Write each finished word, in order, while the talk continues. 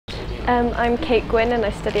I'm Gwynn and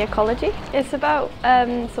I study ecology. It's about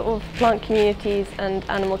sort of plant communities and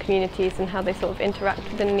animal communities and how they sort of interact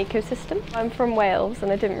within an ecosystem. I'm from Wales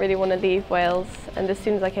and I didn't really want to leave Wales, and as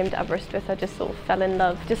soon as I came to Aberystwyth I just sort of fell in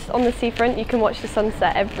love. Just on the seafront you can watch the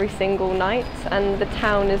sunset every single night, and the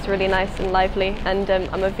town is really nice and lively, and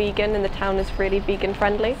I'm a vegan and the town is really vegan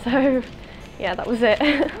friendly, so yeah, that was it.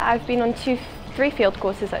 I've been on three field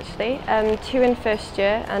courses actually, two in first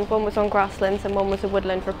year, and one was on grasslands and one was a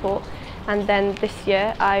woodland report. And then this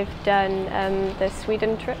year I've done the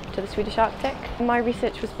Sweden trip to the Swedish Arctic. My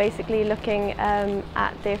research was basically looking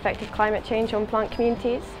at the effect of climate change on plant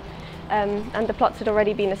communities. And the plots had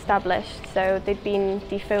already been established, so they'd been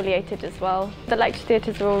defoliated as well. The lecture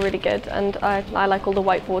theatres were all really good, and I like all the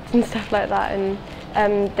whiteboards and stuff like that.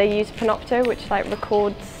 And they use Panopto, which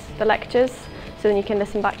records the lectures, so then you can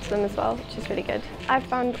listen back to them as well, which is really good. I've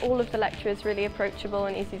found all of the lecturers really approachable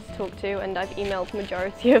and easy to talk to, and I've emailed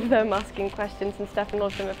majority of them asking questions and stuff, and all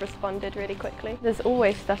of them have responded really quickly. There's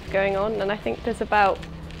always stuff going on, and I think there's about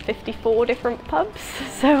 54 different pubs,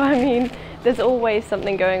 so I mean, there's always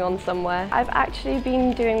something going on somewhere. I've actually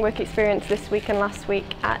been doing work experience this week and last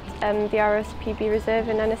week at the RSPB Reserve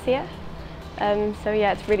in Aberystwyth. So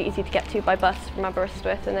yeah, it's really easy to get to by bus from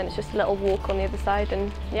Aberystwyth, and then it's just a little walk on the other side,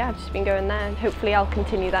 and yeah, I've just been going there, and hopefully I'll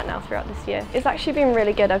continue that now throughout this year. It's actually been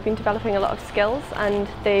really good. I've been developing a lot of skills, and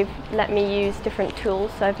they've let me use different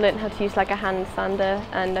tools, so I've learned how to use a hand sander,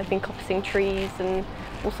 and I've been coppicing trees and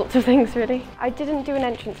all sorts of things really. I didn't do an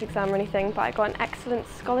entrance exam or anything, but I got an excellent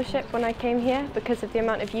scholarship when I came here because of the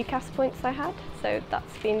amount of UCAS points I had, so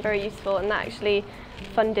that's been very useful, and that actually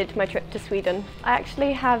funded my trip to Sweden. I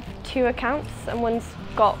actually have two accounts, and one's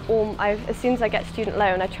got as soon as I get student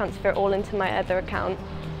loan I transfer it all into my other account,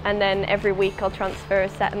 and then every week I'll transfer a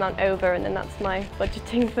set amount over, and then that's my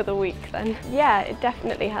budgeting for the week then. Yeah, it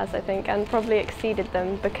definitely has, I think, and probably exceeded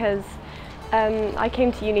them, because I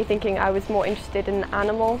came to uni thinking I was more interested in the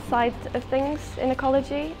animal side of things in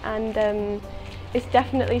ecology, and it's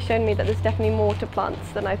definitely shown me that there's definitely more to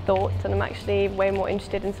plants than I thought, and I'm actually way more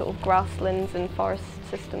interested in sort of grasslands and forest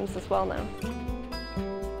systems as well now.